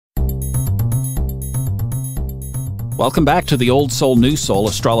Welcome back to the Old Soul, New Soul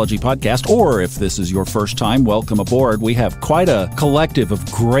Astrology Podcast, or if this is your first time, welcome aboard. We have quite a collective of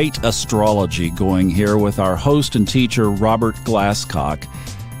great astrology going here with our host and teacher, Robert Glasscock.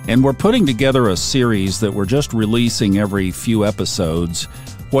 And we're putting together a series that we're just releasing every few episodes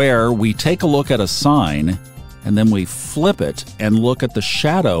where we take a look at a sign and then we flip it and look at the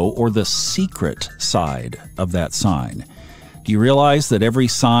shadow or the secret side of that sign. Do you realize that every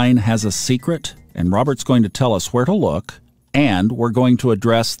sign has a secret? And Robert's going to tell us where to look, and we're going to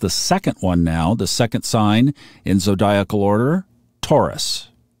address the second one now, the second sign in zodiacal order, Taurus.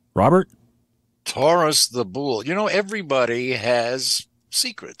 Robert? Taurus, the bull. You know, everybody has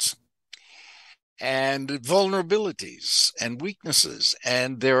secrets and vulnerabilities and weaknesses,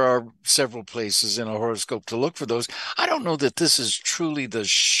 and there are several places in a horoscope to look for those. I don't know that this is truly the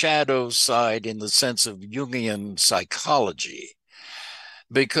shadow side in the sense of Jungian psychology,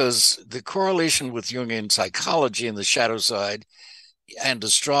 because the correlation with Jungian psychology and the shadow side and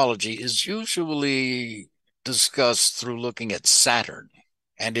astrology is usually discussed through looking at Saturn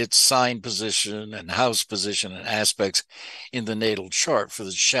and its sign position and house position and aspects in the natal chart for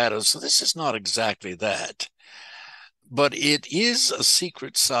the shadows. So this is not exactly that. But it is a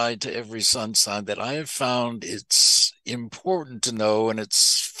secret side to every sun sign that I have found it's important to know, and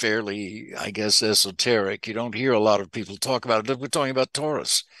it's fairly, I guess, esoteric. You don't hear a lot of people talk about it. We're talking about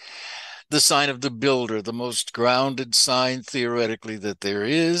Taurus, the sign of the builder, the most grounded sign theoretically that there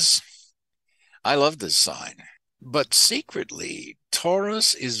is. I love this sign. But secretly,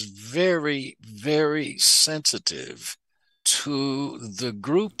 Taurus is very, very sensitive to the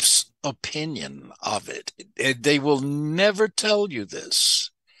group's opinion of it. They will never tell you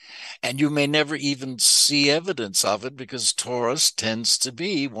this, and you may never even see evidence of it, because Taurus tends to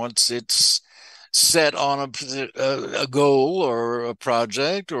be, once it's set on a goal or a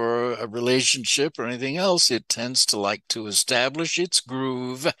project or a relationship or anything else, it tends to like to establish its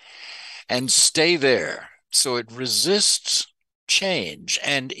groove and stay there. So it resists change,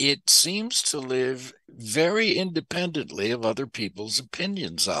 and it seems to live very independently of other people's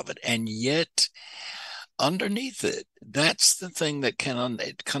opinions of it. And yet, underneath it, that's the thing that can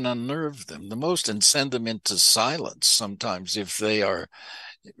unnerve them the most and send them into silence sometimes if they are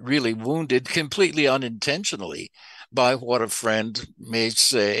really wounded completely unintentionally by what a friend may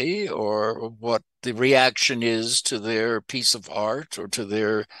say or what the reaction is to their piece of art or to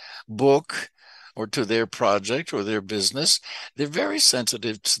their book or to their project or their business. They're very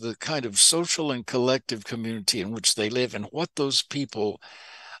sensitive to the kind of social and collective community in which they live and what those people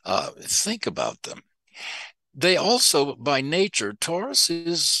think about them. They also, by nature, Taurus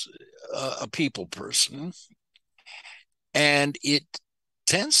is a people person, and it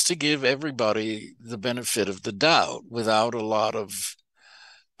tends to give everybody the benefit of the doubt without a lot of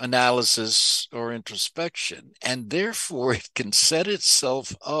analysis or introspection. And therefore, it can set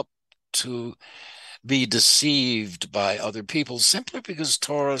itself up to be deceived by other people simply because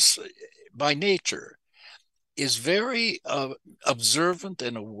Taurus, by nature, is very observant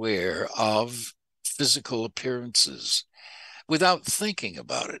and aware of physical appearances without thinking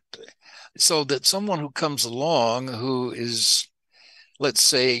about it. So that someone who comes along who is, let's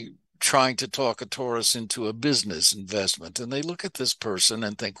say, trying to talk a Taurus into a business investment, and they look at this person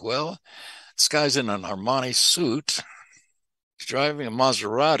and think, well, this guy's in an Armani suit, he's driving a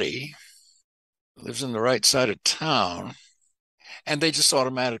Maserati, lives in the right side of town, and they just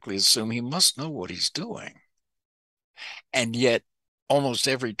automatically assume he must know what he's doing. And yet, almost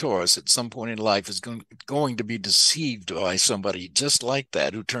every Taurus at some point in life is going to be deceived by somebody just like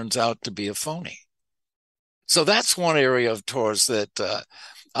that who turns out to be a phony. So that's one area of Taurus that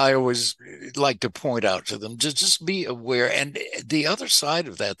I always like to point out to them. Just be aware. And the other side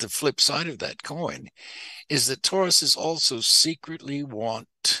of that, the flip side of that coin, is that Taurus is also secretly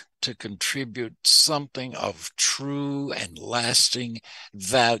want to contribute something of true and lasting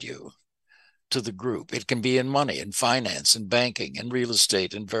value to the group. It can be in money, in finance, in banking, in real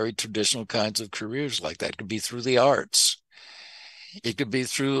estate, in very traditional kinds of careers like that. It could be through the arts. It could be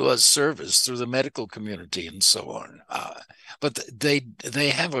through a service, through the medical community, and so on. But they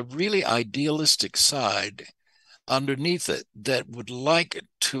have a really idealistic side underneath it that would like it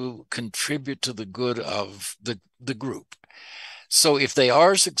to contribute to the good of the group. So if they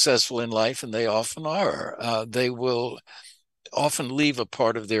are successful in life, and they often are, they will often leave a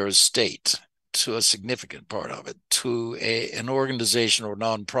part of their estate, to a significant part of it, to an organization or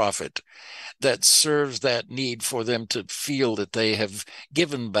nonprofit that serves that need for them to feel that they have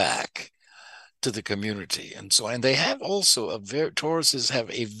given back to the community. And so, and they have also Tauruses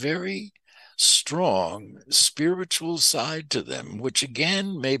have a very strong spiritual side to them, which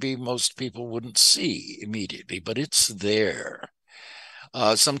again, maybe most people wouldn't see immediately, but it's there.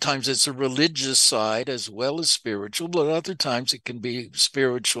 Sometimes it's a religious side as well as spiritual, but other times it can be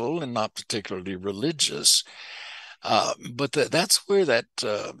spiritual and not particularly religious. But that's where that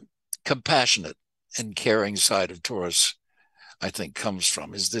compassionate and caring side of Taurus, I think, comes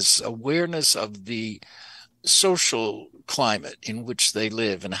from, is this awareness of the social climate in which they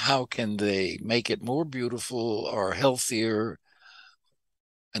live and how can they make it more beautiful or healthier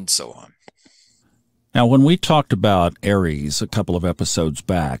and so on. Now, when we talked about Aries a couple of episodes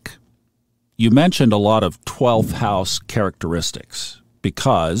back, you mentioned a lot of 12th house characteristics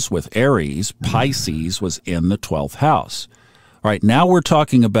because with Aries, Pisces was in the 12th house. All right, now we're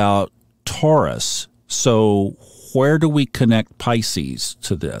talking about Taurus. So where do we connect Pisces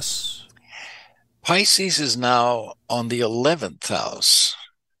to this? Pisces is now on the 11th house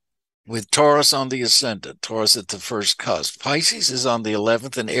with Taurus on the ascendant, Taurus at the first cusp. Pisces is on the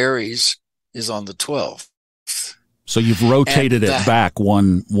 11th and Aries is on the 12th. So you've rotated it back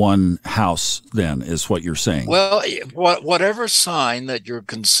one house then is what you're saying. Well, whatever sign that you're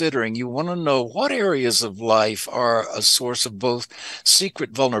considering, you want to know what areas of life are a source of both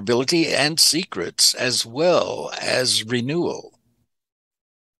secret vulnerability and secrets, as well as renewal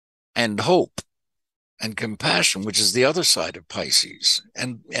and hope and compassion, which is the other side of Pisces,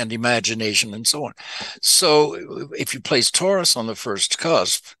 and imagination and so on. So if you place Taurus on the first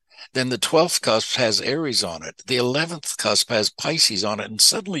cusp, then the 12th cusp has Aries on it. The 11th cusp has Pisces on it. And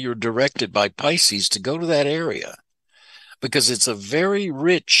suddenly you're directed by Pisces to go to that area because it's a very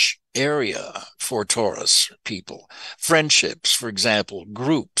rich area for Taurus people. Friendships, for example,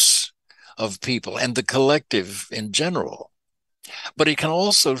 groups of people and the collective in general. But it can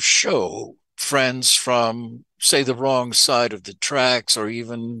also show friends from, say, the wrong side of the tracks, or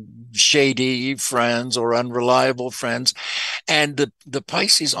even shady friends or unreliable friends. And the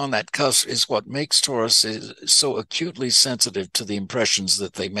Pisces on that cusp is what makes Taurus so acutely sensitive to the impressions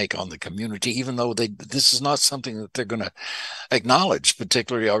that they make on the community, even though this is not something that they're going to acknowledge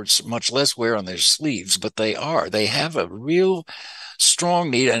particularly, or much less wear on their sleeves, but they have a real strong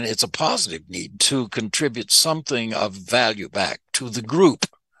need, and it's a positive need, to contribute something of value back to the group.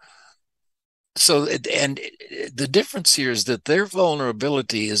 So, and the difference here is that their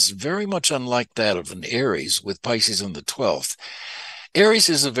vulnerability is very much unlike that of an Aries with Pisces in the 12th. Aries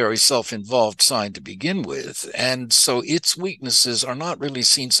is a very self-involved sign to begin with, and so its weaknesses are not really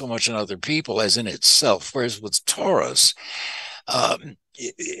seen so much in other people as in itself, whereas with Taurus,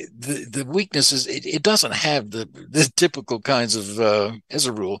 the weaknesses, it doesn't have the typical kinds of, as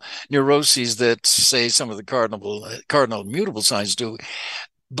a rule, neuroses that, say, some of the cardinal mutable signs do.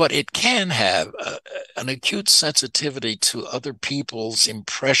 But it can have an acute sensitivity to other people's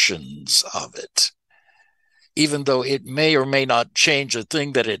impressions of it. Even though it may or may not change a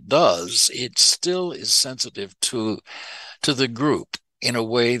thing that it does, it still is sensitive to the group in a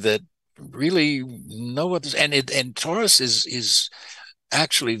way that really no other. And Taurus is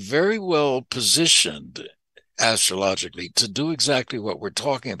actually very well positioned astrologically to do exactly what we're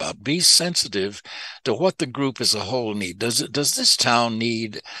talking about. Be sensitive to what the group as a whole need. Does this town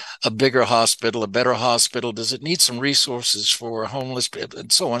need a bigger hospital, a better hospital? Does it need some resources for homeless people,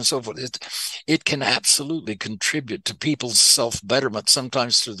 and so on and so forth? It can absolutely contribute to people's self-betterment,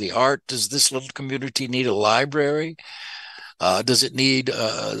 sometimes through the art. Does this little community need a library? Does it need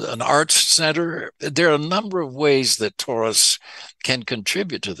an arts center? There are a number of ways that Taurus can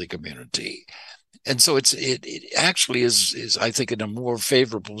contribute to the community. And so it actually is, I think, in a more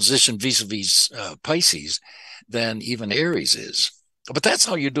favorable position vis-a-vis Pisces than even Aries is. But that's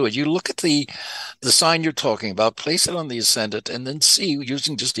how you do it. You look at the sign you're talking about, place it on the ascendant, and then see,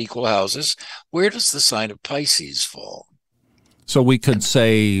 using just equal houses, where does the sign of Pisces fall? So we could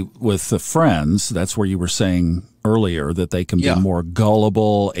say with the friends, that's where you were saying earlier that they can be more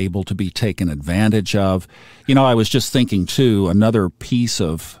gullible, able to be taken advantage of. You know, I was just thinking, too, another piece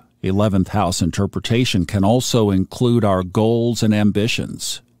of 11th house interpretation can also include our goals and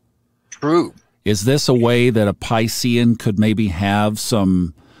ambitions. True. Is this a way that a Piscean could maybe have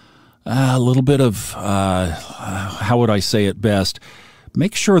some, a little bit of, how would I say it best?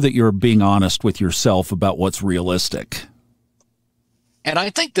 Make sure that you're being honest with yourself about what's realistic. And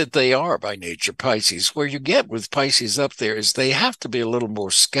I think that they are by nature Pisces. Where you get with Pisces up there is they have to be a little more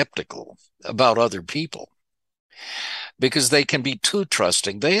skeptical about other people, because they can be too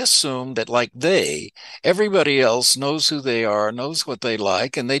trusting. They assume that, like everybody else knows who they are, knows what they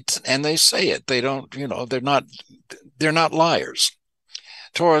like, and they say it. They don't, they're not liars.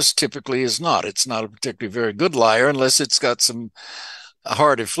 Taurus typically is not. It's not a particularly very good liar unless it's got some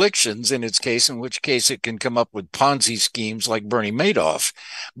hard afflictions in its case, in which case it can come up with Ponzi schemes like Bernie Madoff.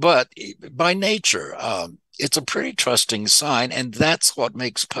 But by nature, it's a pretty trusting sign, and that's what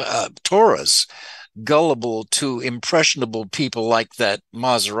makes Taurus gullible to impressionable people like that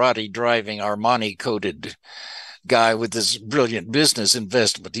Maserati driving Armani coated guy with this brilliant business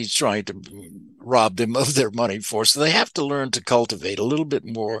investment he's trying to rob them of their money for. So they have to learn to cultivate a little bit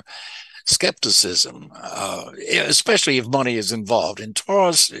more skepticism, especially if money is involved. And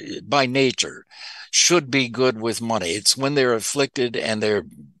Taurus, by nature, should be good with money. It's when they're afflicted and they're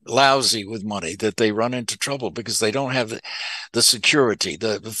lousy with money that they run into trouble, because they don't have the security,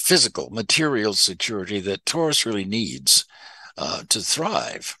 the physical, material security that Taurus really needs to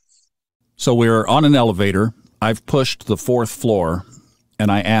thrive. So we're on an elevator. I've pushed the 4th floor,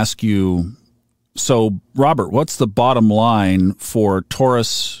 and I ask you, so Robert, what's the bottom line for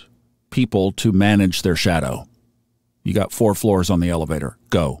Taurus people to manage their shadow? You got 4 floors on the elevator.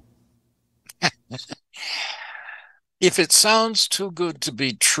 Go. If it sounds too good to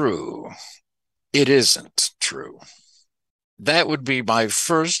be true, it isn't true. That would be my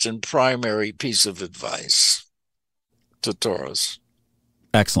first and primary piece of advice to Taurus.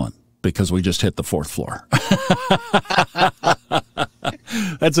 Excellent, because we just hit the 4th floor.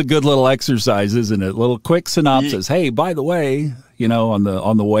 That's a good little exercise, isn't it? A little quick synopsis. Hey, by the way, on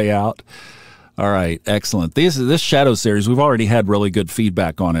the way out. All right, excellent. This shadow series, we've already had really good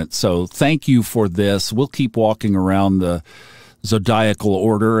feedback on it, so thank you for this. We'll keep walking around the zodiacal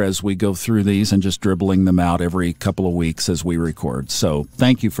order as we go through these and just dribbling them out every couple of weeks as we record. So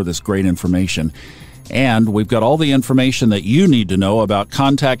thank you for this great information. And we've got all the information that you need to know about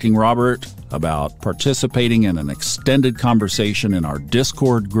contacting Robert, about participating in an extended conversation in our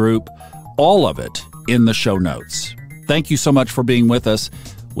Discord group, all of it in the show notes. Thank you so much for being with us.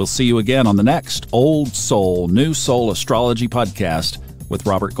 We'll see you again on the next Old Soul, New Soul Astrology podcast with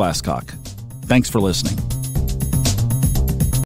Robert Glasscock. Thanks for listening.